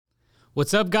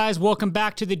What's up, guys? Welcome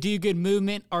back to the Do Good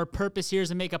Movement. Our purpose here is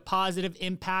to make a positive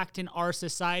impact in our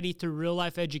society through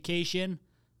real-life education.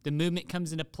 The movement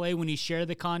comes into play when you share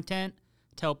the content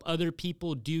to help other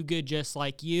people do good just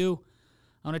like you.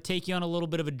 I want to take you on a little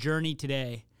bit of a journey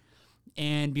today.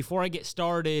 And before I get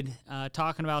started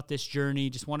talking about this journey,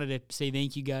 just wanted to say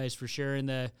thank you guys for sharing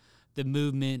the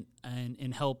movement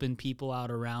and helping people out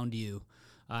around you.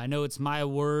 I know it's my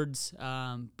words,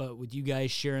 but with you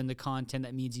guys sharing the content,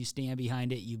 that means you stand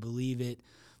behind it, you believe it,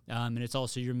 and it's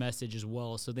also your message as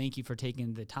well. So thank you for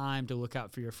taking the time to look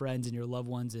out for your friends and your loved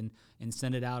ones and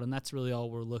send it out. And that's really all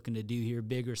we're looking to do here,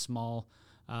 big or small.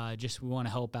 Just we want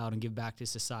to help out and give back to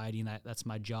society, and that's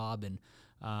my job. And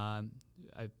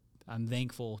I'm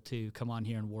thankful to come on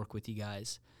here and work with you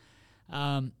guys.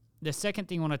 The second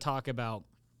thing I want to talk about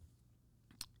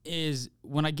is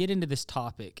when I get into this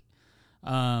topic,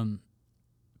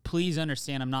 please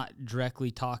understand I'm not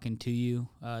directly talking to you.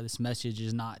 This message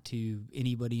is not to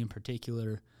anybody in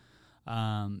particular.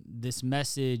 This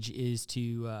message is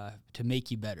to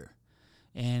make you better.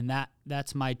 And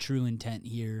that's my true intent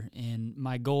here. And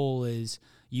my goal is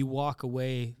you walk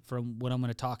away from what I'm going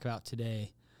to talk about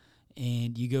today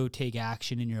and you go take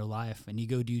action in your life and you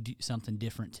go do something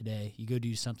different today. You go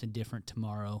do something different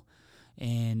tomorrow,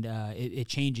 and it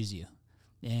changes you.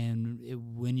 And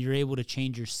when you're able to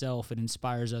change yourself, it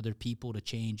inspires other people to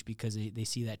change because they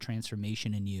see that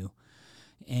transformation in you.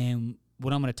 And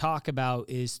what I'm going to talk about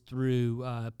is through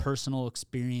personal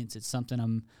experience. It's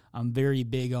something I'm very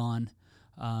big on,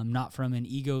 not from an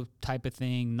ego type of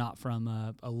thing, not from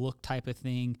a look type of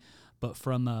thing, but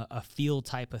from a feel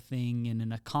type of thing and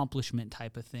an accomplishment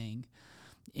type of thing.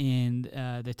 And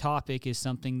the topic is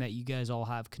something that you guys all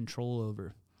have control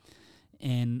over.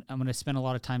 And I'm going to spend a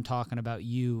lot of time talking about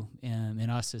you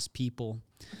and us as people.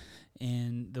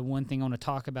 And the one thing I want to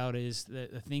talk about is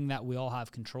the thing that we all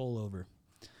have control over.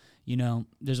 You know,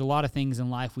 there's a lot of things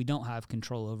in life we don't have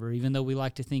control over, even though we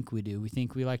like to think we do. We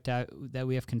think we like that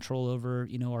we have control over,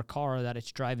 our car, that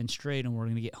it's driving straight and we're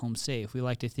going to get home safe. We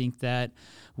like to think that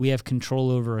we have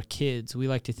control over our kids. We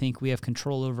like to think we have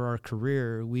control over our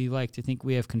career. We like to think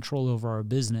we have control over our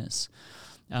business.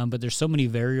 But there's so many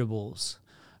variables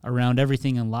around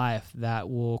everything in life that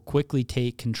will quickly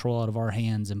take control out of our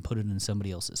hands and put it in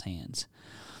somebody else's hands.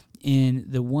 And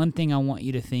the one thing I want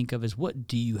you to think of is, what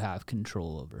do you have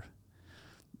control over?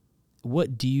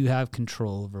 What do you have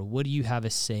control over? What do you have a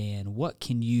say in? What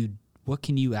can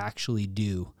you actually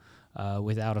do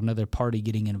without another party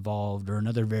getting involved or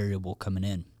another variable coming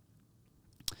in?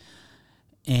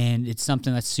 And it's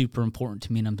something that's super important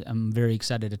to me, and I'm very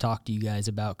excited to talk to you guys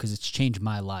about because it's changed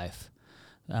my life.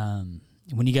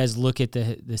 When you guys look at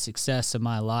the success of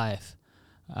my life,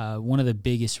 one of the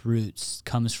biggest roots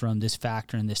comes from this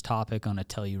factor and this topic I'm going to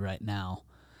tell you right now,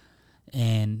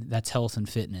 and that's health and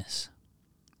fitness.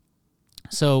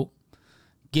 So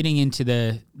getting into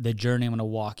the journey I'm going to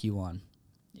walk you on,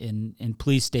 and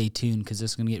please stay tuned because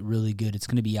this is going to get really good. It's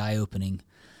going to be eye-opening.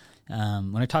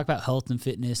 When I talk about health and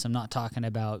fitness, I'm not talking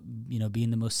about,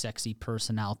 being the most sexy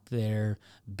person out there,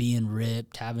 being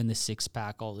ripped, having the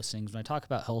six-pack, all those things. When I talk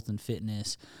about health and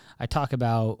fitness, I talk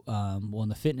about, on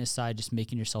the fitness side, just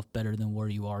making yourself better than where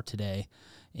you are today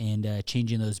and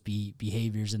changing those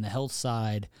behaviors. And the health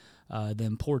side, the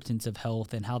importance of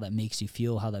health and how that makes you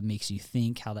feel, how that makes you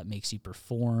think, how that makes you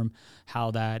perform,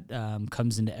 how that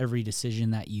comes into every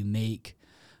decision that you make,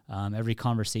 every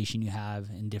conversation you have,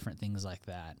 and different things like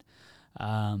that.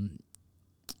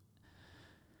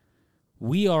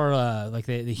 We are like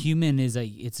the human is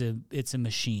it's a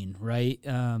machine, right?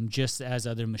 Just as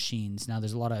other machines. Now,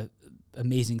 there's a lot of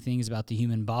amazing things about the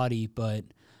human body, but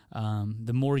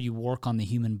the more you work on the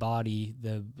human body,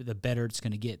 the better it's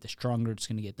going to get, the stronger it's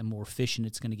going to get, the more efficient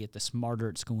it's going to get, the smarter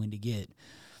it's going to get.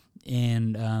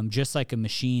 And just like a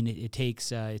machine, it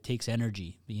takes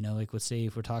energy. Like let's say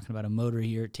if we're talking about a motor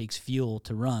here, it takes fuel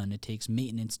to run. It takes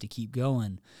maintenance to keep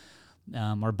going.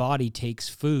 Our body takes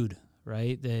food,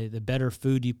 right? The better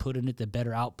food you put in it, the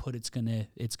better output it's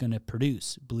gonna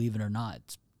produce. Believe it or not,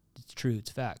 it's true.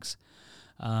 It's facts.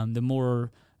 The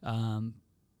more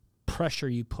pressure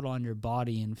you put on your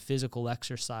body and physical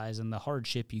exercise and the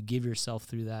hardship you give yourself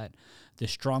through that, the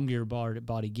stronger your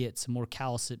body gets, the more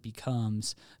callous it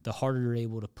becomes, the harder you're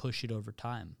able to push it over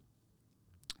time.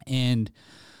 And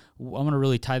I'm going to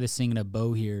really tie this thing in a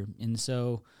bow here. And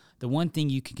so the one thing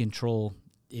you can control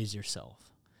is yourself.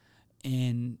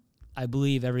 And I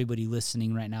believe everybody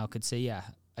listening right now could say, yeah,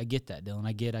 I get that, Dylan.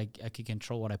 I could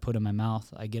control what I put in my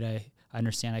mouth. I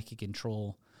understand I could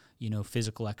control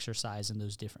physical exercise and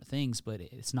those different things, but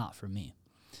it's not for me.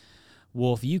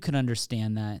 Well, if you can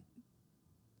understand that,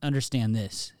 understand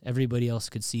this. Everybody else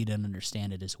could see it and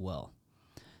understand it as well.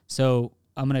 So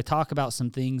I'm going to talk about some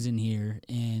things in here,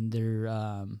 and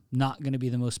they're not going to be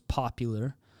the most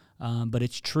popular, but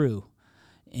it's true.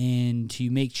 And to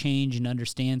make change and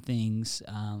understand things,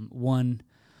 one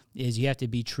is you have to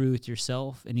be true with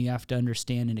yourself, and you have to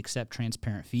understand and accept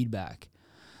transparent feedback.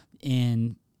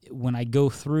 And when I go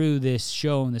through this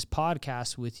show and this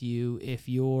podcast with you, if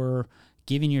you're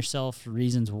giving yourself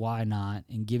reasons why not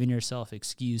and giving yourself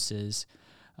excuses,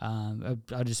 I'll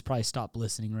just probably stop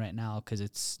listening right now, because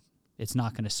it's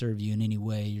not going to serve you in any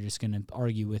way. You're just going to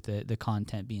argue with the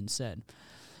content being said.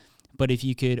 But if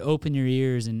you could open your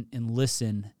ears and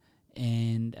listen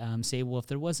and say, well, if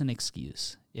there was an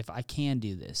excuse, if I can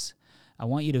do this, I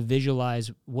want you to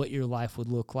visualize what your life would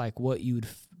look like,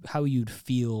 how you'd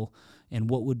feel, and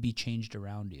what would be changed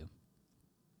around you.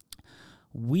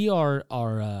 We are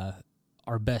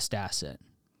our best asset.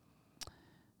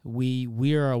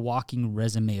 We are a walking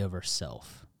resume of ourselves.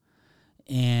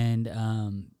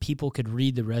 And people could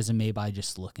read the resume by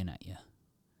just looking at you.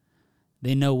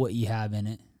 They know what you have in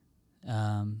it.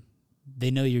 They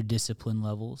know your discipline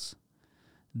levels.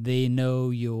 They know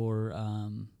your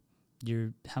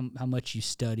how much you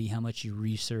study, how much you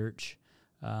research,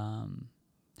 how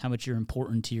much you're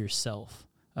important to yourself,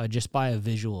 just by a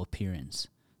visual appearance.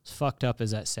 As fucked up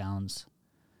as that sounds,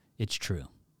 it's true.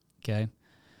 Okay?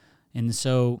 And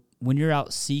so when you're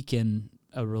out seeking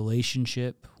a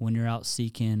relationship, when you're out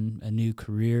seeking a new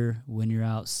career, when you're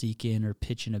out seeking or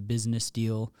pitching a business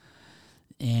deal,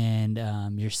 and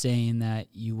you're saying that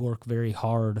you work very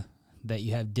hard, that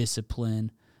you have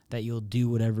discipline, that you'll do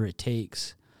whatever it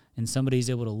takes, and somebody's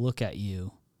able to look at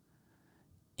you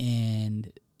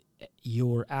and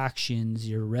your actions,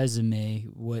 your resume,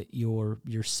 what your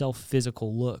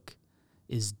self-physical look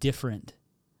is different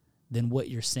than what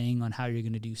you're saying on how you're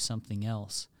going to do something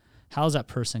else, how's that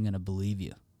person going to believe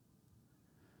you?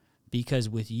 Because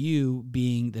with you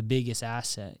being the biggest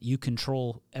asset, you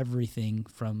control everything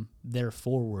from there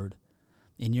forward,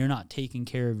 and you're not taking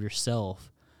care of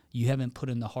yourself. You haven't put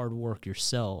in the hard work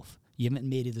yourself. You haven't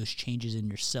made those changes in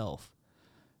yourself.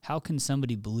 How can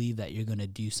somebody believe that you're going to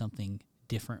do something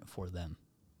different for them?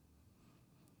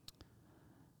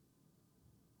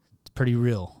 It's pretty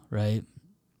real, right?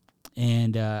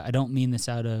 And I don't mean this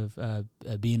out of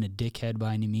being a dickhead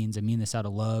by any means. I mean this out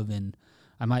of love, and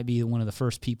I might be one of the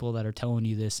first people that are telling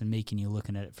you this and making you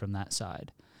looking at it from that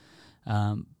side.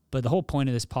 But the whole point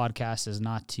of this podcast is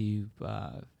not to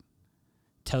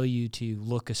tell you to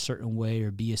look a certain way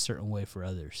or be a certain way for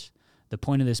others. The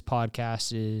point of this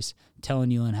podcast is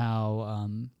telling you on how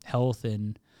health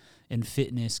and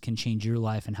fitness can change your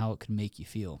life and how it can make you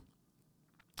feel.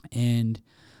 And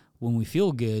when we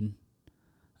feel good,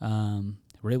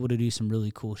 we're able to do some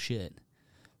really cool shit.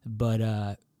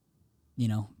 But,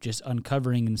 just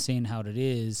uncovering and saying how it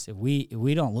is, if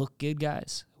we don't look good,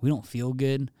 guys, we don't feel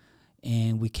good,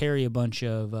 and we carry a bunch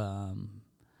of a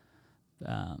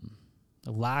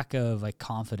lack of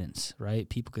confidence, right?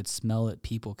 People could smell it,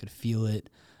 people could feel it.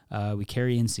 We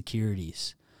carry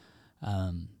insecurities.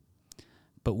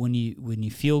 But when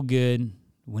you feel good,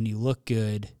 when you look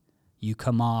good, you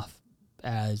come off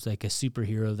as like a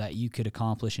superhero that you could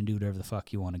accomplish and do whatever the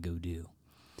fuck you want to go do.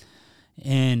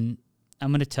 And I'm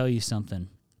going to tell you something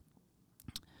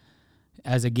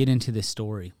as I get into this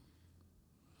story.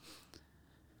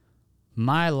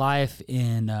 My life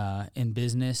in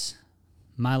business,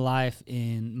 my life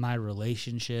in my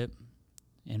relationships,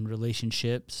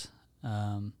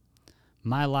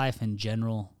 my life in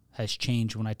general has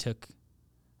changed when I took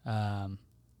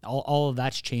all of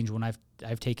that's changed when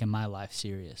I've taken my life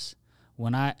serious.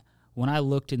 When I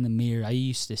looked in the mirror, I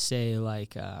used to say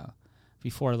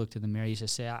before I looked in the mirror, I used to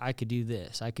say I could do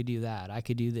this, I could do that, I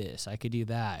could do this, I could do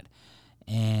that,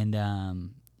 and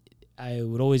I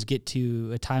would always get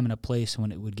to a time and a place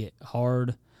when it would get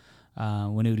hard,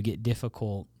 when it would get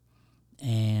difficult,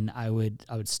 and I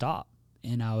would stop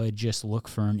and I would just look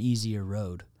for an easier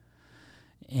road,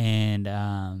 and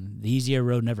the easier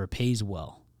road never pays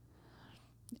well.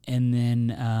 And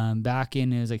then back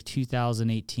in, it was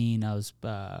 2018, I was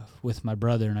with my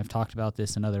brother, and I've talked about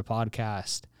this in other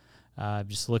podcasts. I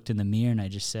just looked in the mirror and I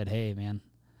just said, hey, man,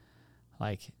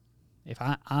 if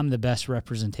I'm the best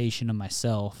representation of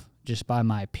myself just by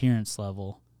my appearance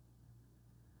level,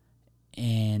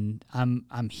 and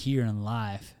I'm here in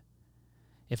life,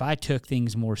 if I took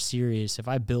things more serious, if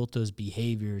I built those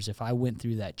behaviors, if I went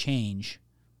through that change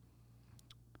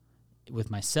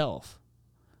with myself,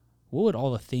 what would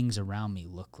all the things around me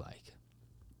look like?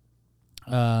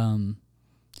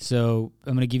 So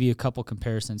I'm going to give you a couple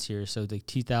comparisons here. So the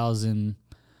 2018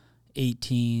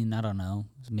 18, I don't know,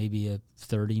 maybe a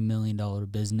 $30 million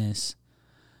business.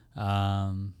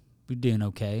 We're doing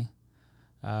okay.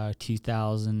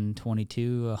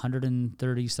 2022,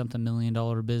 $130 something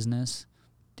million business,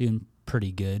 doing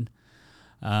pretty good.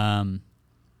 And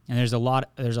there's a lot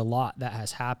that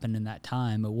has happened in that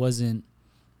time. It wasn't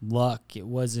luck. It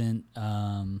wasn't,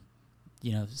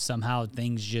 somehow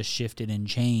things just shifted and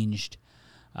changed.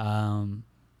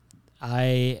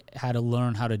 I had to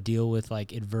learn how to deal with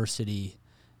like adversity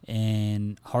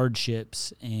and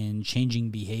hardships and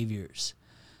changing behaviors.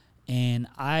 And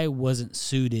I wasn't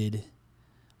suited.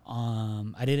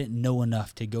 I didn't know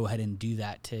enough to go ahead and do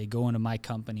that, to go into my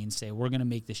company and say, we're going to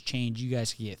make this change. You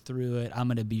guys can get through it. I'm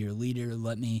going to be your leader.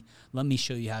 Let me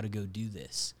show you how to go do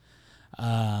this.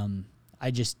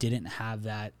 I just didn't have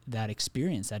that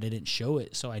experience. I didn't show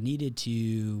it. So I needed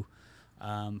to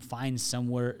find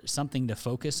something to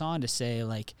focus on, to say,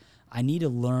 like, I need to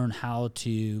learn how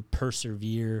to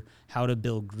persevere, how to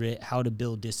build grit, how to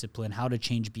build discipline, how to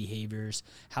change behaviors,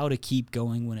 how to keep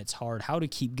going when it's hard, how to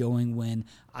keep going when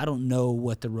I don't know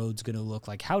what the road's going to look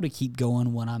like, how to keep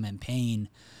going when I'm in pain.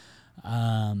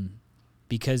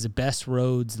 Because the best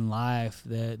roads in life,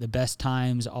 the best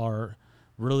times are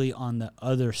really on the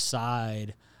other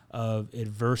side of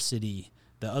adversity,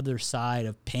 the other side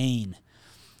of pain.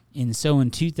 And so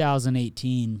in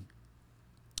 2018,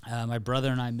 my brother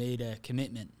and I made a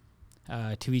commitment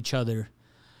to each other,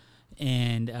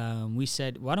 and we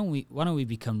said, why don't we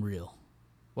become real?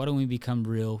 Why don't we become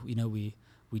real? You know, we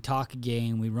talk a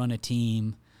game, we run a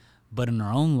team, but in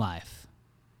our own life,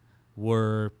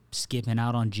 we're skipping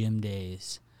out on gym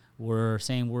days. We're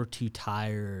saying we're too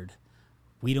tired.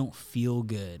 We don't feel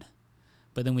good.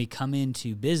 But then we come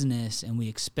into business and we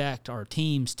expect our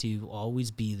teams to always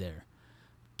be there.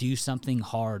 Do something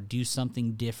hard, do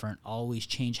something different, always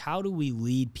change. How do we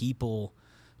lead people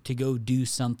to go do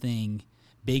something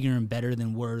bigger and better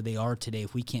than where they are today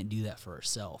if we can't do that for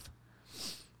ourselves?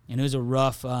 And it was a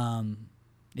rough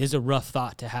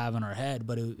thought to have in our head,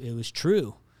 but it was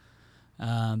true,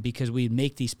 because we'd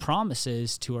make these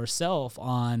promises to ourselves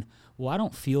on, well, I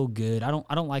don't feel good. I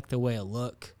don't like the way I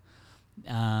look.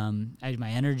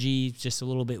 My energy is just a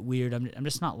little bit weird. I'm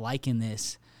just not liking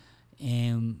this.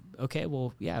 And okay,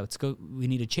 well, yeah, let's go. We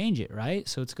need to change it, right?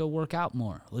 So let's go work out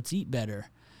more. Let's eat better.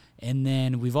 And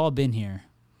then we've all been here.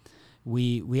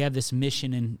 We have this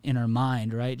mission in our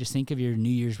mind, right? Just think of your New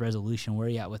Year's resolution. Where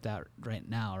are you at with that right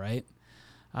now, right?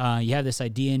 You have this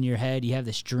idea in your head. You have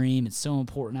this dream. It's so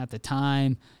important at the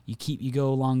time. You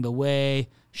go along the way.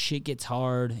 Shit gets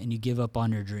hard, and you give up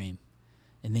on your dream.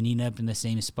 And then you end up in the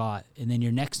same spot. And then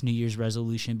your next New Year's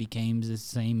resolution becomes the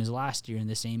same as last year, and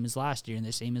the same as last year, and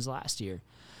the same as last year.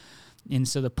 And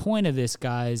so the point of this,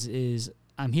 guys, is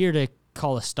I'm here to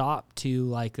call a stop to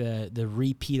like the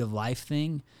repeat of life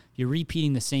thing. You're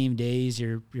repeating the same days.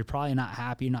 You're probably not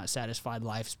happy. You're not satisfied.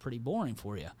 Life's pretty boring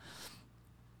for you.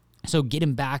 So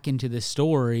getting back into this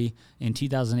story, in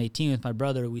 2018 with my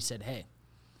brother, we said, hey,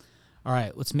 all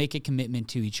right, let's make a commitment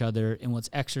to each other, and let's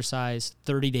exercise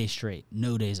 30 days straight,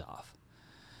 no days off.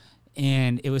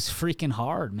 And it was freaking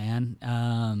hard, man.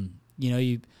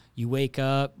 You wake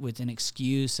up with an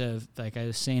excuse of, like I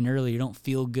was saying earlier, you don't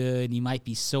feel good, you might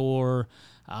be sore,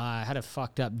 I had a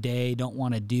fucked up day, don't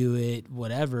want to do it,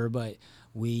 whatever, but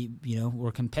we're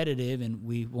competitive, and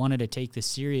we wanted to take this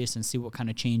serious and see what kind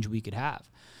of change we could have.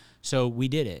 So we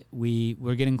did it.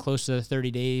 We're getting close to the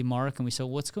 30-day mark, and we said,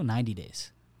 well, let's go 90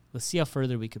 days. Let's see how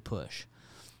further we could push.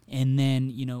 And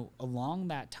then, along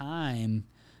that time,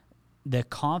 the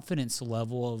confidence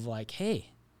level of like,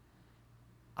 hey,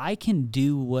 I can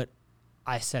do what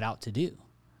I set out to do.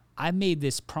 I made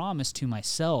this promise to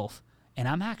myself, and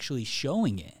I'm actually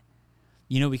showing it.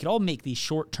 We could all make these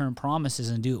short-term promises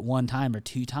and do it one time or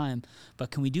two times,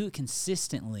 but can we do it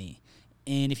consistently?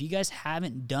 And if you guys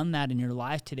haven't done that in your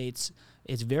life today,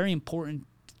 it's very important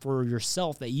for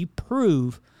yourself that you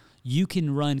prove you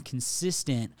can run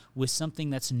consistent with something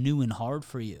that's new and hard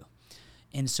for you.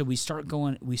 And so we start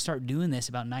doing this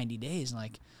about 90 days, and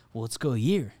like, well, let's go a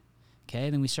year. Okay.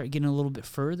 Then we start getting a little bit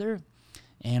further.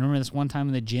 And I remember this one time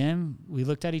in the gym, we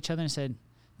looked at each other and said,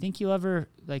 think you'll ever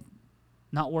like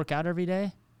not work out every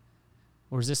day?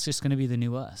 Or is this just going to be the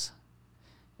new us?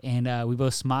 And we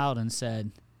both smiled and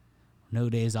said, no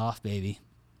days off, baby.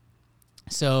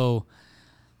 So,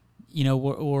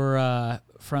 we're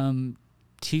from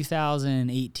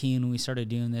 2018 when we started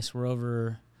doing this, we're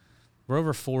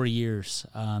over 4 years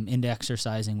into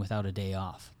exercising without a day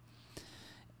off.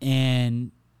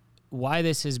 And why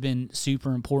this has been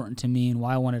super important to me, and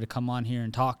why I wanted to come on here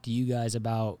and talk to you guys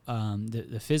about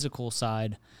the physical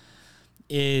side,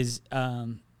 is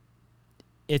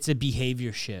it's a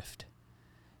behavior shift.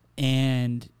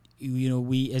 And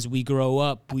we, as we grow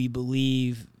up, we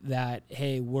believe that,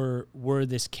 hey, we're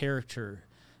this character,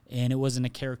 and it wasn't a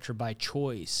character by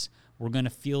choice. We're going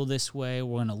to feel this way.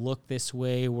 We're going to look this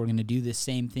way. We're going to do the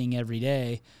same thing every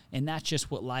day. And that's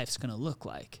just what life's going to look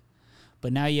like.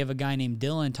 But now you have a guy named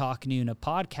Dylan talking to you in a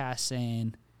podcast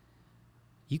saying,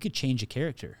 you could change a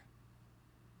character.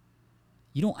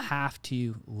 You don't have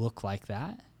to look like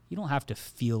that. You don't have to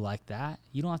feel like that.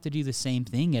 You don't have to do the same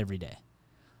thing every day.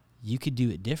 You could do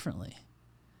it differently.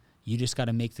 You just got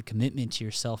to make the commitment to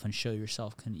yourself and show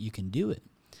yourself you can do it.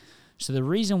 So the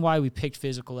reason why we picked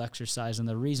physical exercise, and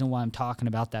the reason why I'm talking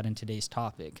about that in today's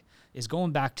topic, is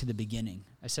going back to the beginning.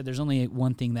 I said there's only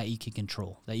one thing that you can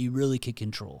control, that you really could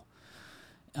control,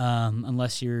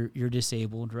 unless you're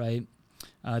disabled, right?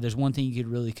 There's one thing you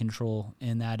could really control,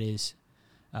 and that is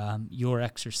your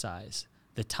exercise,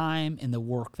 the time and the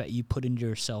work that you put into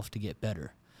yourself to get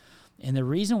better. And the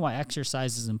reason why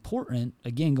exercise is important,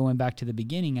 again, going back to the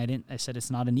beginning, I said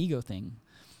it's not an ego thing.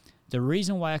 The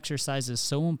reason why exercise is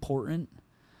so important,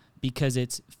 because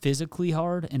it's physically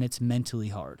hard and it's mentally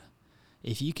hard.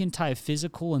 If you can tie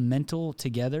physical and mental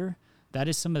together, that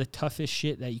is some of the toughest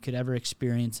shit that you could ever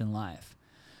experience in life.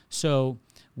 So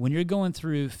when you're going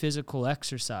through physical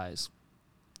exercise,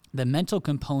 the mental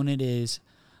component is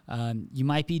you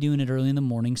might be doing it early in the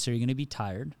morning, so you're going to be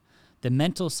tired. The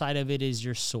mental side of it is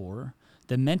you're sore.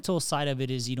 The mental side of it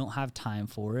is you don't have time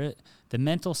for it. The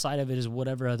mental side of it is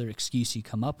whatever other excuse you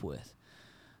come up with.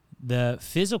 The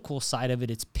physical side of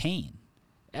it, it's pain.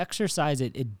 Exercise,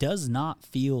 it does not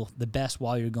feel the best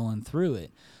while you're going through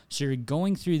it. So you're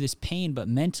going through this pain, but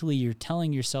mentally you're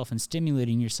telling yourself and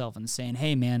stimulating yourself and saying,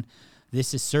 hey, man,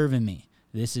 this is serving me.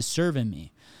 This is serving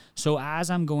me. So as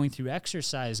I'm going through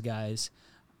exercise, guys,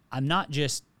 I'm not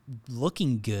just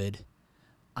looking good.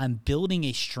 I'm building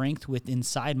a strength within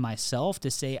inside myself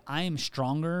to say I am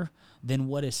stronger than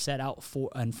what is set out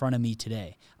in front of me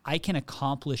today. I can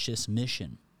accomplish this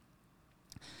mission.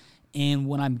 And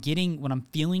when I'm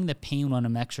feeling the pain when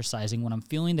I'm exercising, when I'm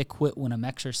feeling the quit when I'm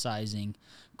exercising,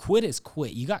 quit is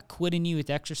quit. You got quit in you with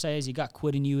exercise. You got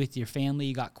quit in you with your family.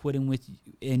 You got quit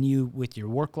in you with your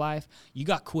work life. You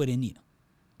got quit in you.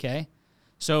 Okay?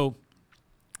 So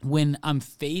when I'm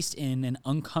faced in an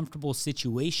uncomfortable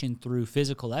situation through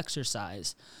physical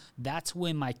exercise, that's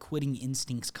when my quitting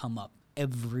instincts come up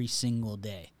every single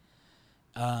day.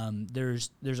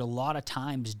 There's a lot of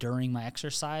times during my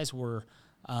exercise where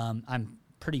I'm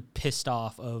pretty pissed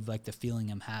off of like the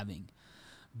feeling I'm having.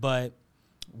 But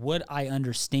what I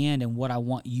understand and what I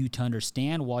want you to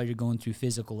understand while you're going through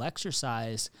physical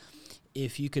exercise,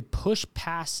 if you could push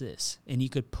past this and you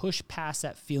could push past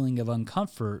that feeling of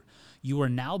uncomfort, you are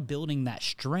now building that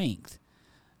strength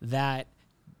that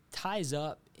ties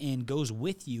up and goes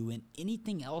with you in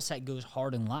anything else that goes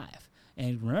hard in life.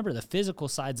 And remember, the physical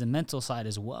side's the mental side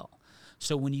as well.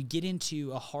 So when you get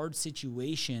into a hard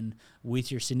situation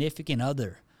with your significant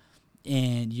other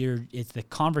and it's the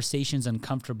conversation's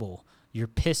uncomfortable, you're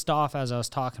pissed off, as I was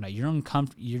talking about,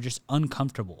 you're just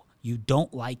uncomfortable. You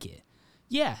don't like it.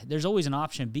 Yeah, there's always an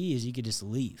option B, is you could just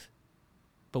leave.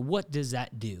 But what does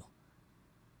that do?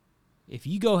 If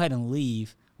you go ahead and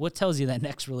leave, what tells you that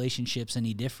next relationship's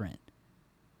any different?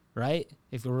 Right?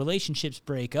 If the relationships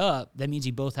break up, that means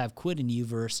you both have quit in you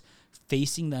versus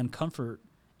facing the uncomfort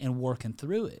and working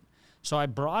through it. So I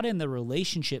brought in the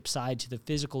relationship side to the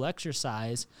physical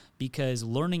exercise because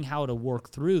learning how to work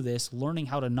through this, learning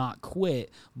how to not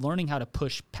quit, learning how to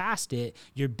push past it,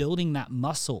 you're building that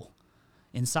muscle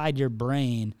inside your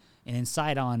brain and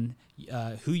inside on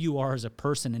who you are as a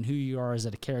person and who you are as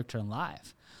a character in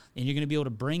life. And you're going to be able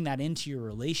to bring that into your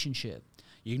relationship.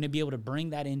 You're going to be able to bring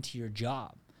that into your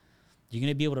job. You're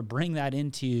going to be able to bring that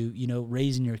into,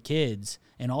 raising your kids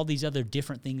and all these other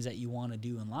different things that you want to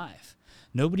do in life.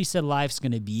 Nobody said life's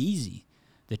going to be easy.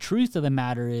 The truth of the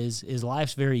matter is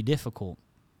life's very difficult.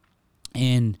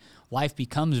 And life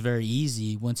becomes very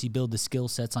easy once you build the skill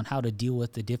sets on how to deal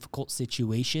with the difficult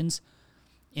situations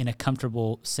in a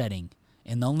comfortable setting.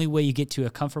 And the only way you get to a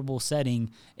comfortable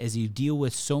setting is you deal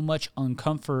with so much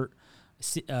uncomfortable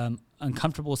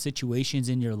situations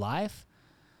in your life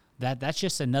that's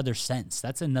just another sense.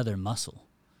 That's another muscle.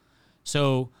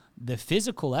 So the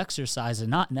physical exercise is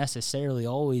not necessarily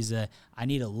always I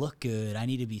need to look good, I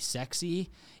need to be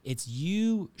sexy. It's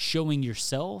you showing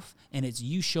yourself and it's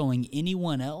you showing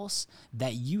anyone else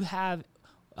that you have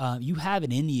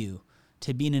it in you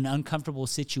to be in an uncomfortable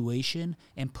situation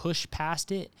and push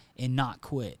past it and not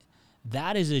quit.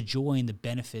 That is a joy and the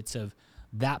benefits of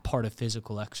that part of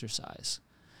physical exercise.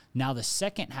 Now, the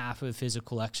second half of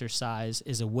physical exercise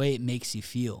is the way it makes you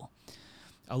feel.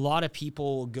 A lot of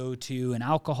people go to an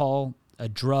alcohol, a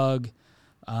drug,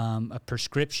 a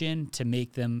prescription to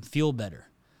make them feel better.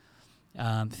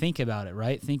 Think about it,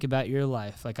 right? Think about your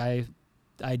life. Like I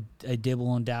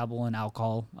dibble and dabble in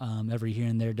alcohol every here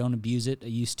and there. Don't abuse it. I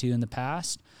used to in the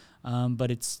past.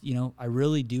 But it's, I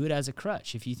really do it as a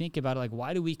crutch. If you think about it, like,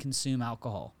 why do we consume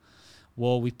alcohol?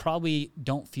 Well, we probably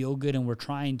don't feel good and we're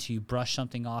trying to brush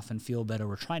something off and feel better.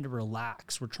 We're trying to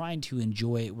relax. We're trying to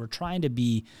enjoy it. We're trying to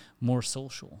be more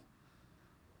social.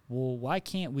 Well, why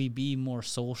can't we be more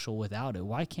social without it?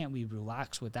 Why can't we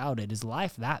relax without it? Is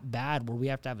life that bad where we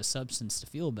have to have a substance to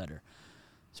feel better?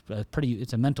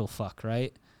 It's a mental fuck,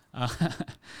 right?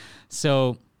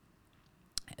 So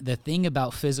the thing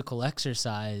about physical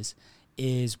exercise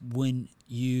is when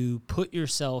you put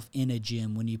yourself in a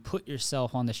gym, when you put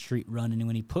yourself on the street running, and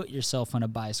when you put yourself on a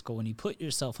bicycle, when you put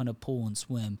yourself in a pool and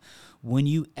swim, when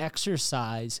you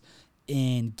exercise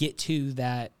and get to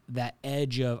that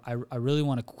edge of, I really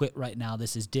want to quit right now.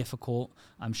 This is difficult.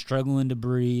 I'm struggling to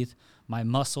breathe. My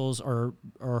muscles are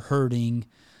hurting.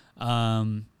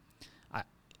 I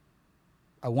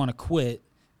want to quit.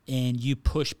 And you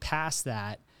push past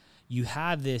that. You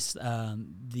have this,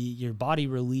 your body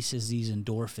releases these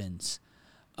endorphins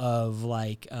of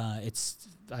like, it's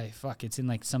in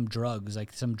like some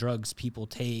drugs people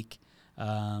take,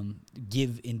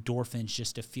 give endorphins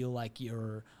just to feel like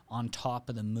you're on top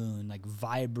of the moon, like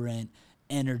vibrant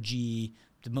energy,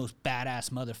 the most badass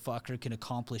motherfucker can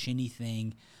accomplish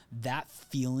anything. That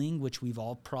feeling, which we've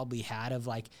all probably had of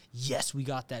like, yes, we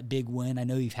got that big win. I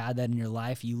know you've had that in your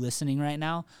life. You listening right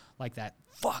now, like that,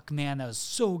 fuck, man, that was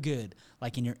so good.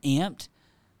 Like, and you're amped.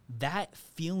 That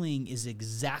feeling is the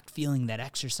exact feeling that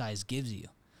exercise gives you.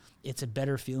 It's a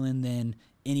better feeling than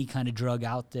any kind of drug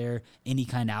out there, any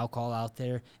kind of alcohol out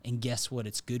there. And guess what?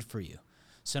 It's good for you.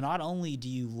 So not only do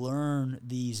you learn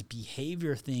these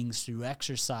behavior things through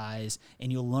exercise,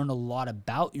 and you'll learn a lot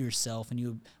about yourself,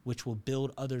 which will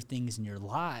build other things in your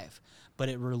life, but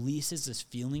it releases this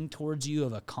feeling towards you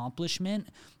of accomplishment.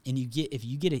 And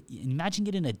imagine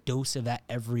getting a dose of that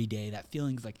every day. That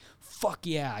feeling of like, fuck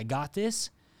yeah, I got this.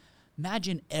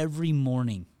 Imagine every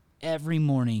morning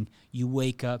you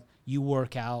wake up, you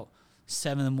work out,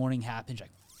 7 a.m. happens, you're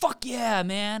like, fuck yeah,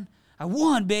 man. I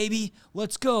won, baby.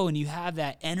 Let's go. And you have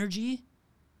that energy.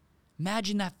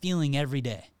 Imagine that feeling every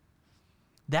day.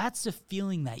 That's the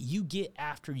feeling that you get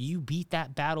after you beat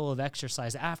that battle of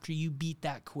exercise, after you beat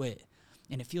that quit.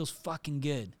 And it feels fucking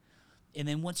good. And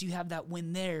then once you have that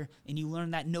win there and you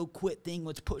learn that no quit thing,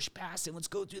 let's push past it, let's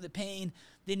go through the pain.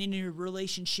 Then in your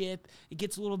relationship, it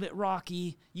gets a little bit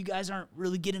rocky. You guys aren't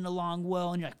really getting along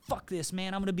well. And you're like, fuck this,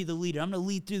 man. I'm going to be the leader. I'm going to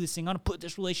lead through this thing. I'm going to put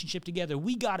this relationship together.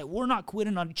 We got it. We're not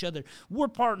quitting on each other. We're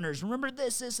partners. Remember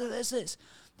this.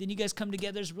 Then you guys come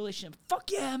together as a relationship. Fuck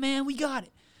yeah, man. We got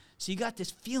it. So you got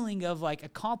this feeling of like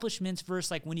accomplishments versus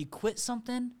like when you quit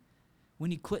something,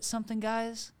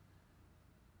 guys,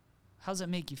 how's that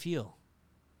make you feel?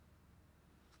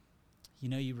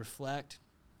 You reflect,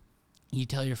 you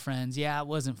tell your friends, yeah, it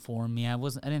wasn't for me. It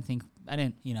wasn't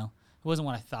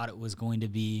what I thought it was going to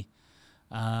be.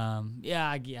 I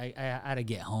had to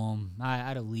get home. I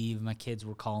had to leave. My kids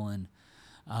were calling.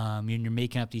 You're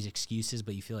making up these excuses,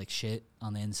 but you feel like shit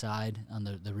on the inside, on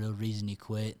the real reason you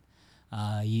quit.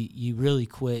 You really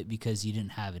quit because you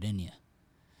didn't have it in you.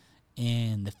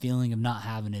 And the feeling of not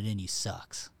having it in you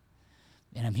sucks.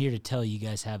 And I'm here to tell you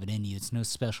guys have it in you. It's no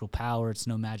special power. It's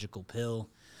no magical pill.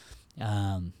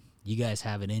 You guys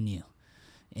have it in you.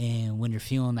 And when you're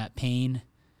feeling that pain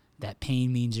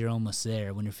means you're almost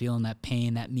there. When you're feeling that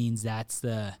pain, that means that's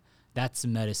the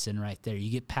medicine right there. You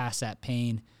get past that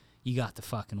pain, you got the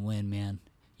fucking win, man.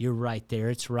 You're right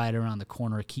there. It's right around the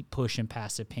corner. Keep pushing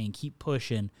past the pain. Keep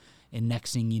pushing. And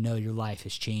next thing you know, your life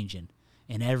is changing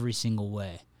in every single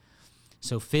way.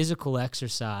 So physical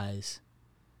exercise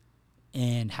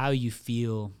and how you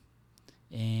feel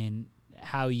and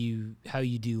how you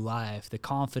do life, the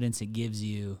confidence it gives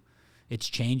you, it's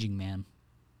changing, man.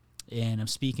 And I'm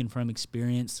speaking from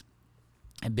experience.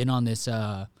 I've been on this,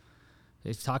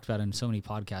 they've talked about it in so many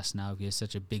podcasts now because it's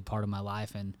such a big part of my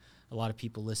life, and a lot of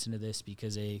people listen to this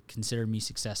because they consider me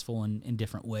successful in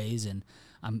different ways. And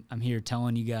I'm here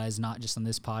telling you guys, not just on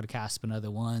this podcast, but other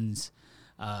ones,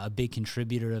 a big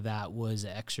contributor of that was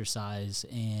exercise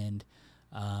and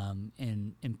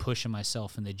pushing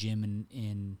myself in the gym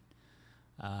and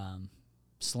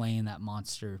slaying that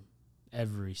monster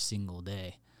every single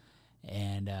day.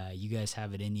 And you guys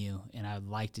have it in you, and I'd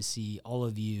like to see all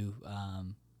of you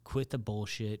quit the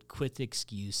bullshit, quit the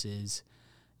excuses,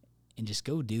 and just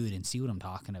go do it and see what I'm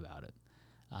talking about.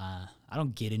 I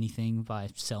don't get anything by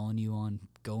selling you on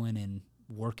going and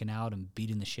working out and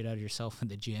beating the shit out of yourself in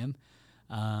the gym.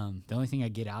 The only thing I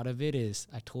get out of it is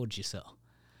I told you so.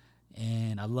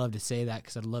 And I love to say that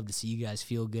because I'd love to see you guys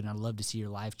feel good, and I'd love to see your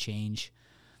life change.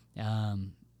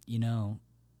 You know,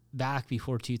 back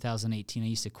before 2018, I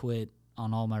used to quit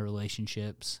on all my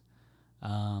relationships.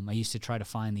 I used to try to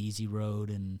find the easy road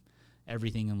and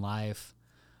everything in life.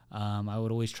 I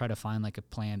would always try to find like a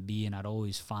plan B, and I'd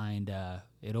always find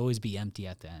it'd always be empty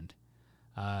at the end.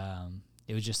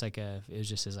 It was just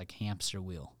as like hamster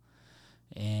wheel.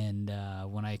 And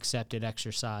when I accepted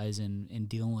exercise and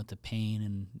dealing with the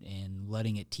pain and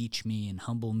letting it teach me and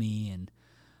humble me, and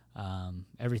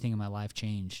everything in my life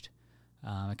changed.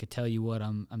 I could tell you what,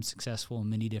 I'm successful in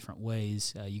many different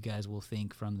ways. You guys will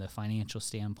think from the financial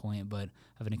standpoint, but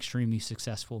I have an extremely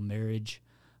successful marriage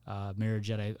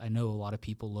that I know a lot of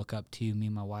people look up to. Me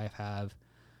and my wife have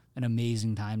an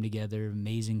amazing time together,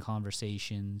 amazing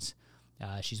conversations.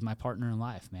 She's my partner in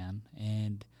life, man.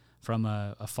 And from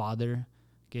a father,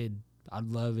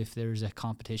 I'd love if there's a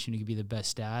competition to be the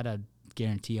best dad. I'd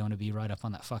guarantee I want to be right up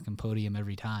on that fucking podium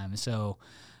every time. So,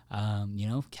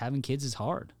 having kids is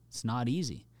hard. It's not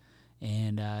easy.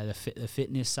 And the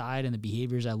fitness side and the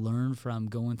behaviors I learned from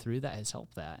going through that has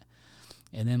helped that.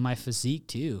 And then my physique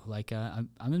too. Like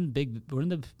we're in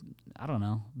the, I don't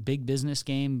know, big business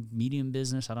game, medium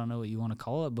business. I don't know what you want to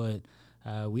call it, but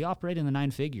we operate in the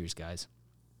 9 figures, guys.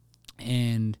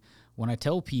 And when I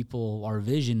tell people our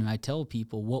vision and I tell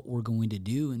people what we're going to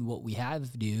do and what we have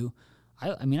to do,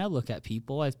 I look at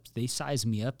people, they size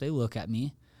me up, they look at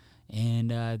me,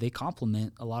 and they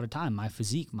compliment a lot of time my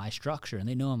physique, my structure, and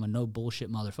they know I'm a no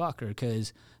bullshit motherfucker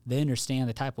because they understand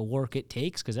the type of work it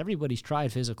takes, because everybody's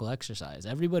tried physical exercise.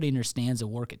 Everybody understands the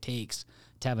work it takes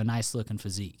to have a nice looking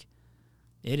physique.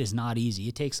 It is not easy.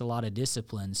 It takes a lot of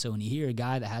discipline. So when you hear a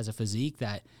guy that has a physique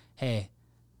that, hey,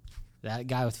 that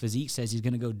guy with physique says he's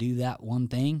going to go do that one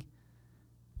thing,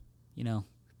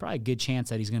 probably a good chance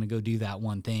that he's going to go do that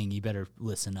one thing. You better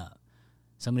listen up.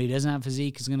 Somebody who doesn't have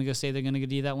physique is going to go say they're going to go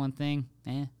do that one thing.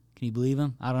 Can you believe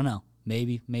him? I don't know.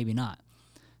 Maybe, maybe not.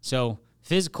 So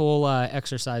physical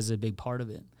exercise is a big part of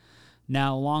it.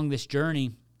 Now, along this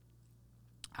journey,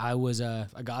 I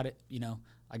got it,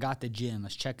 I got the gym. I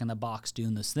was checking the box,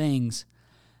 doing those things,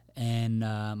 and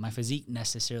my physique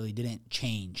necessarily didn't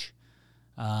change.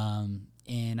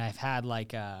 And I've had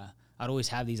I'd always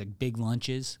have these big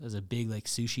lunches. I was a big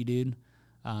sushi dude.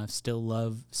 Still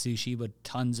love sushi, but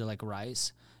tons of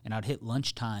rice. And I'd hit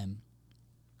lunchtime,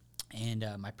 and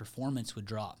my performance would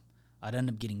drop. I'd end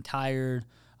up getting tired.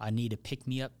 I'd need to pick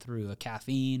me up through a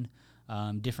caffeine,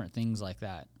 different things like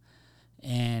that.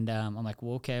 And I'm like,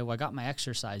 well, okay, I got my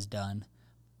exercise done,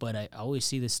 but I always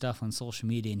see this stuff on social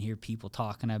media and hear people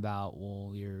talking about,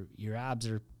 well, your abs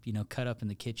are cut up in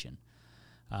the kitchen.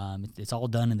 It's all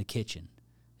done in the kitchen.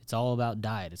 It's all about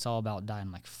diet. It's all about diet.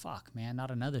 I'm like, fuck, man, not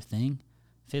another thing.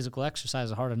 Physical exercise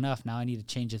is hard enough. Now I need to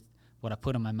change what I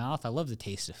put in my mouth. I love the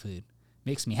taste of food.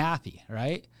 Makes me happy,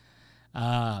 right?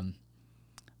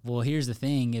 Well, here's the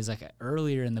thing is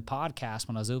earlier in the podcast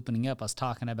when I was opening up, I was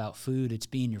talking about food. It's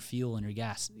being your fuel in your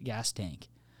gas tank.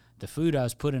 The food I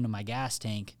was putting in my gas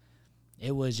tank,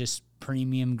 it was just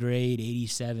premium grade,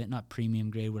 87, not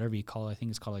premium grade, whatever you call it. I think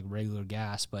it's called regular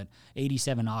gas, but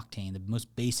 87 octane, the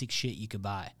most basic shit you could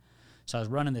buy. So I was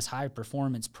running this high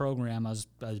performance program. I was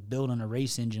building a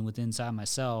race engine inside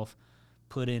myself,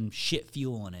 put in shit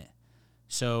fuel in it.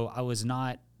 So I was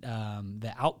not,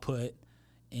 the output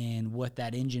and what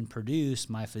that engine produced,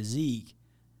 my physique,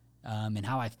 and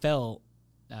how I felt,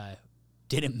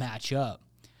 didn't match up.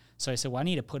 So I said, well, I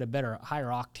need to put higher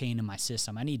octane in my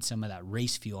system. I need some of that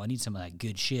race fuel. I need some of that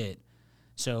good shit.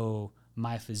 So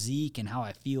my physique and how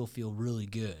I feel really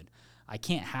good. I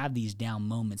can't have these down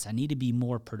moments. I need to be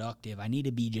more productive. I need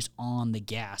to be just on the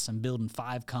gas. I'm building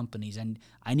 5 companies, and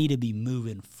I need to be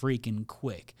moving freaking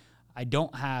quick. I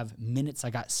don't have minutes. I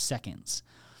got seconds.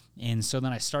 And so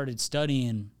then I started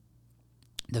studying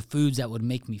the foods that would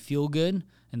make me feel good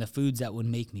and the foods that would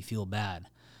make me feel bad.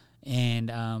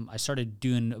 And I started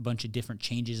doing a bunch of different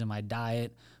changes in my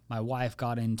diet. My wife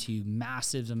got into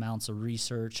massive amounts of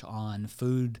research on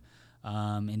food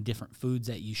and different foods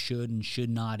that you should and should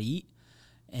not eat.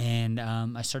 And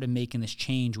I started making this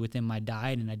change within my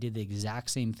diet, and I did the exact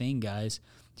same thing, guys.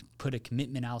 Put a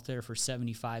commitment out there for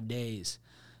 75 days.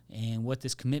 And what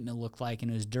this commitment looked like,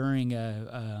 and it was during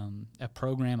a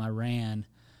program I ran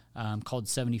called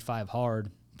 75 Hard,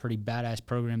 pretty badass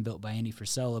program built by Andy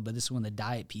Frisella, but this is when the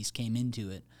diet piece came into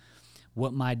it.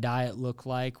 What my diet looked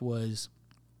like was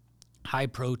high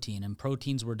protein, and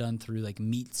proteins were done through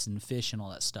meats and fish and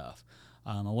all that stuff.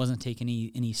 I wasn't taking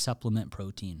any supplement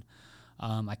protein.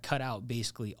 I cut out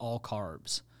basically all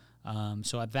carbs.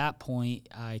 So at that point,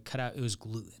 I cut out, it was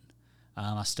gluten.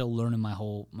 I was still learning my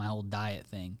whole diet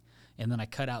thing. And then I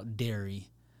cut out dairy,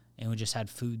 and we just had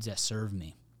foods that served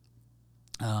me.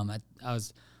 I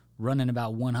was running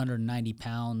about 190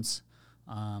 pounds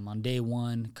on day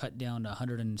one, cut down to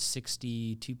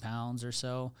 162 pounds or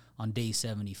so on day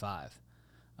 75.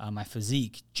 My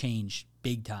physique changed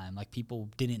big time. Like, people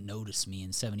didn't notice me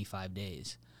in 75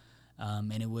 days.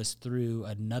 And it was through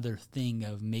another thing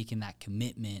of making that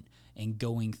commitment and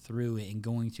going through it and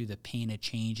going through the pain of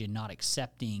change and not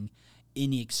accepting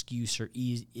any excuse or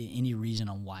any reason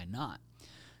on why not.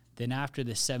 Then after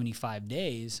the 75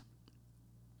 days,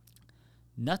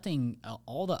 nothing,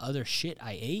 all the other shit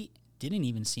I ate didn't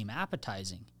even seem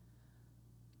appetizing.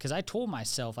 Because I told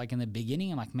myself, like, in the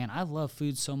beginning, I'm like, man, I love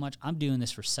food so much, I'm doing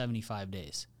this for 75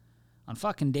 days. On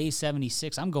fucking day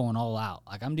 76, I'm going all out.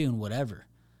 Like, I'm doing whatever.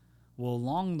 Well,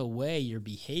 along the way, your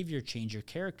behavior changes, your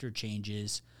character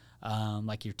changes,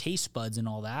 like your taste buds and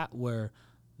all that, where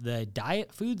the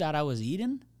diet food that I was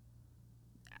eating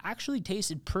actually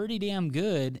tasted pretty damn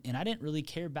good, and I didn't really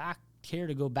care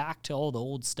to go back to all the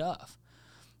old stuff.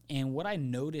 And what I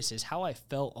noticed is how I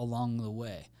felt along the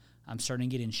way. I'm starting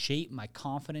to get in shape. My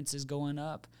confidence is going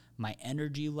up. My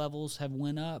energy levels have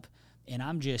went up, and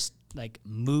I'm just like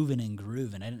moving and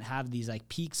grooving. I didn't have these like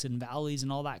peaks and valleys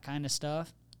and all that kind of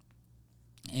stuff.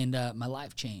 And my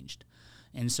life changed.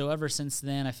 And so ever since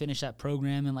then, I finished that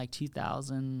program in like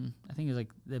 2000, I think it was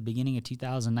like the beginning of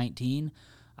 2019.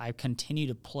 I continued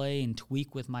to play and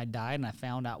tweak with my diet, and I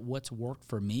found out what's worked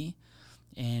for me.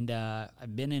 And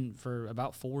I've been in for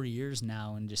about 4 years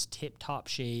now in just tip-top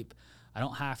shape. I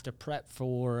don't have to prep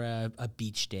for a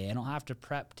beach day. I don't have to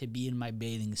prep to be in my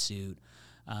bathing suit.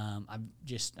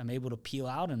 I'm able to peel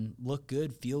out and look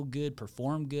good, feel good,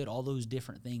 perform good, all those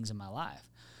different things in my life.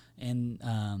 And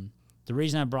the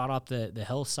reason I brought up the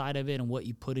health side of it and what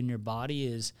you put in your body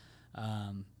is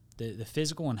the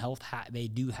physical and health, they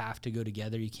do have to go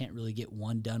together. You can't really get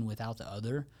one done without the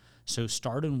other. So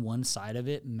start on one side of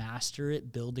it, master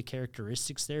it, build the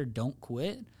characteristics there, don't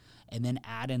quit, and then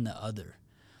add in the other.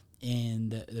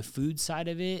 And the food side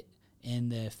of it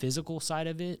and the physical side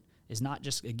of it is not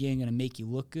just, again, going to make you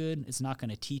look good. It's not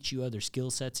going to teach you other skill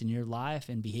sets in your life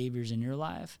and behaviors in your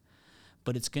life,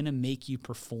 but it's going to make you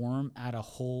perform at a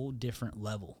whole different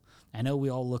level. I know we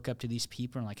all look up to these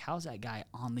people and like, how's that guy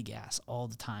on the gas all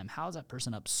the time? How's that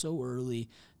person up so early?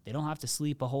 They don't have to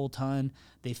sleep a whole ton.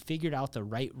 They figured out the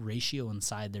right ratio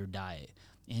inside their diet.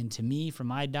 And to me, for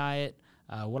my diet,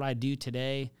 what I do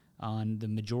today on the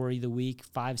majority of the week,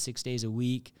 5-6 days a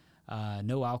week,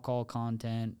 no alcohol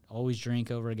content, always drink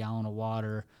over a gallon of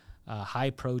water,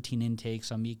 high protein intake.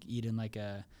 So I'm eating like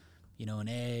an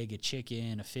egg, a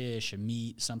chicken, a fish, a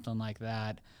meat, something like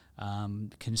that.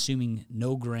 Consuming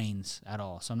no grains at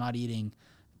all. So I'm not eating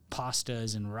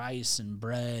pastas and rice and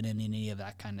bread and any of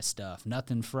that kind of stuff.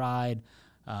 Nothing fried,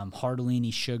 hardly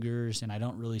any sugars, and I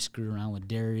don't really screw around with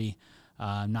dairy.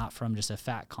 Not from just a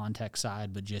fat context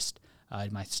side, but just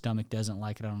my stomach doesn't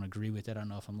like it. I don't agree with it. I don't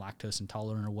know if I'm lactose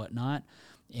intolerant or whatnot.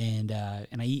 And I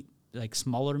eat like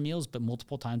smaller meals, but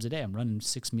multiple times a day. I'm running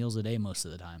 6 meals a day most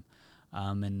of the time.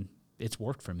 And it's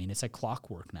worked for me, and it's like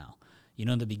clockwork now.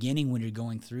 In the beginning when you're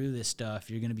going through this stuff,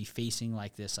 you're going to be facing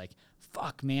like this, like,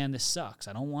 fuck, man, this sucks.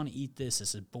 I don't want to eat this.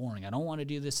 This is boring. I don't want to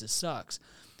do this. This sucks.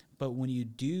 But when you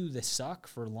do the suck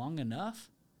for long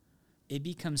enough, it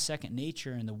becomes second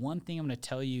nature. And the one thing I'm going to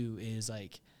tell you is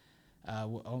like,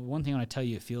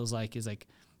 it feels like is like,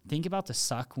 think about the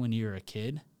suck when you're a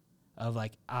kid of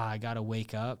like, I got to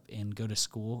wake up and go to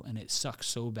school. And it sucks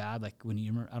so bad. Like when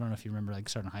I don't know if you remember like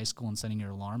starting high school and setting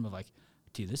your alarm of like,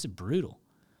 dude, this is brutal.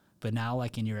 But now,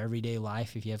 like in your everyday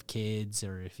life, if you have kids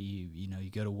or if you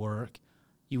go to work,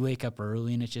 you wake up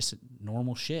early and it's just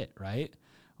normal shit, right?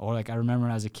 Or like I remember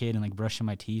when I was a kid and like brushing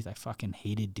my teeth, I fucking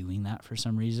hated doing that for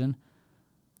some reason.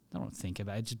 I don't think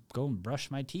about it. I just go and brush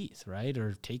my teeth, right?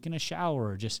 Or taking a shower,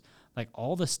 or just like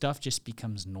all the stuff just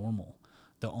becomes normal.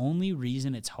 The only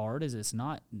reason it's hard is it's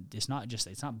not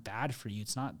bad for you.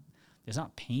 It's not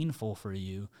painful for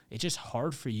you. It's just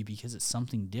hard for you because it's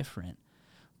something different.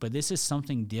 But this is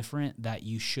something different that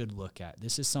you should look at.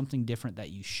 This is something different that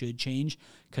you should change,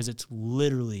 because it's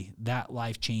literally that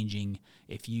life-changing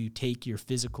if you take your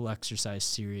physical exercise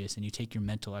serious and you take your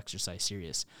mental exercise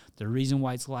serious. The reason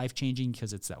why it's life-changing,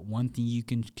 because it's that one thing you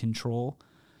can control.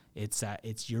 It's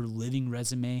your living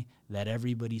resume that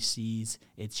everybody sees.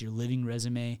 It's your living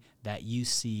resume that you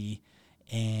see.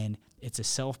 And it's a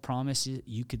self-promise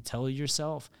you could tell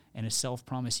yourself, and a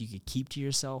self-promise you could keep to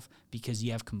yourself, because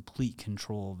you have complete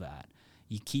control of that.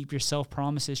 You keep your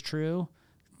self-promises true.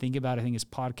 Think about, I think it's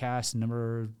podcast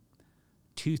number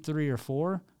 2, 3, or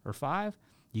 4, or 5,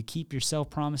 you keep your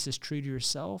self-promises true to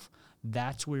yourself,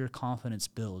 that's where your confidence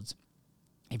builds.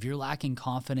 If you're lacking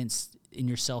confidence in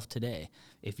yourself today,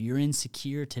 if you're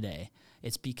insecure today,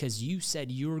 it's because you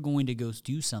said you were going to go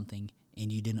do something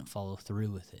and you didn't follow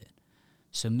through with it.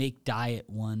 So make diet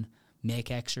one,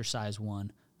 make exercise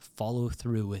one, follow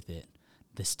through with it.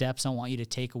 The steps I want you to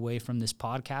take away from this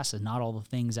podcast is not all the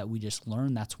things that we just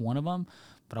learned. That's one of them.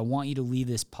 But I want you to leave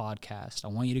this podcast. I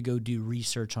want you to go do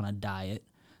research on a diet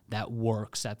that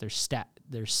works, that there's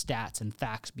stats and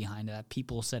facts behind it, that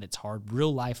people said it's hard.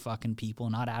 Real life fucking people,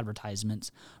 not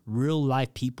advertisements. Real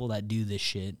life people that do this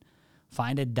shit.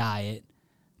 Find a diet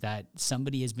that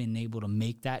somebody has been able to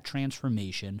make that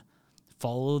transformation.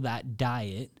 Follow that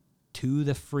diet to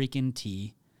the freaking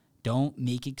T. Don't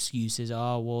make excuses.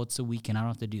 Oh, well, it's a weekend. I don't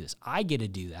have to do this. I get to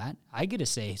do that. I get to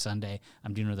say Sunday,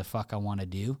 I'm doing what the fuck I want to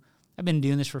do. I've been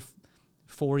doing this for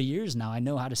 4 years now. I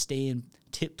know how to stay in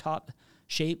tip-top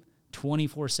shape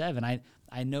 24/7.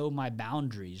 I know my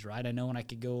boundaries, right? I know when I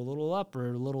could go a little up or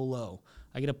a little low.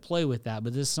 I get to play with that,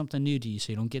 but this is something new to you,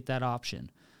 so you don't get that option.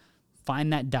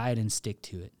 Find that diet and stick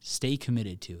to it. Stay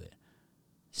committed to it.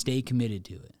 Stay committed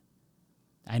to it.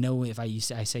 I know if I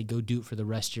say go do it for the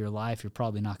rest of your life, you're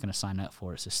probably not going to sign up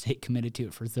for it. So stay committed to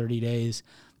it for 30 days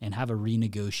and have a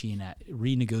renegotiation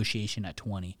at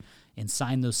 20 and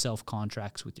sign those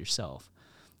self-contracts with yourself.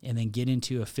 And then get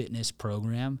into a fitness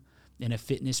program, and a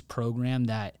fitness program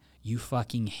that you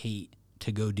fucking hate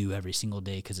to go do every single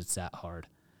day because it's that hard.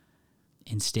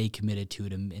 And stay committed to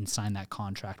it and sign that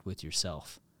contract with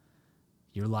yourself.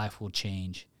 Your life will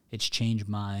change. It's changed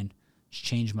mine. It's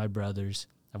changed my brother's.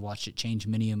 I've watched it change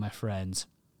many of my friends.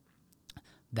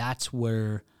 That's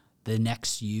where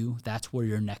that's where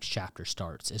your next chapter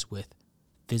starts, is with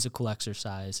physical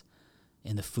exercise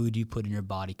and the food you put in your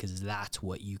body, because that's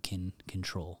what you can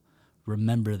control.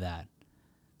 Remember that.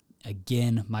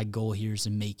 Again, my goal here is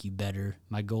to make you better.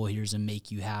 My goal here is to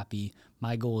make you happy.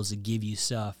 My goal is to give you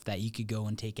stuff that you could go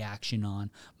and take action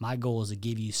on. My goal is to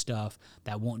give you stuff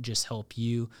that won't just help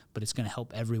you, but it's going to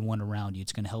help everyone around you.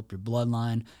 It's going to help your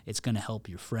bloodline. It's going to help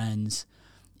your friends.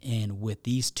 And with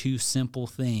these 2 simple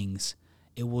things,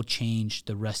 it will change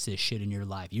the rest of this shit in your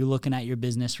life. You're looking at your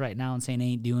business right now and saying it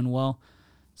ain't doing well.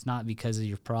 It's not because of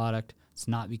your product. It's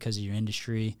not because of your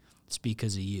industry. It's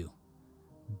because of you.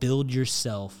 Build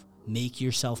yourself. Make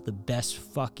yourself the best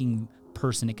fucking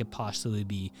person it could possibly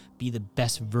be. Be the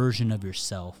best version of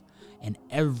yourself, and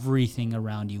everything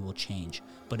around you will change.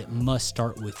 But it must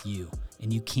start with you,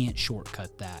 and you can't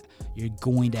shortcut that. You're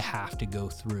going to have to go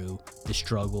through the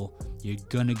struggle. You're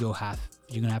gonna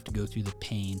have to go through the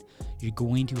pain. You're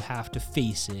going to have to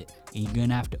face it, and you're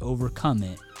gonna have to overcome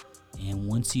it. And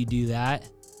once you do that,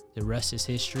 the rest is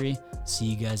history. See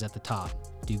you guys at the top.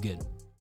 Do good.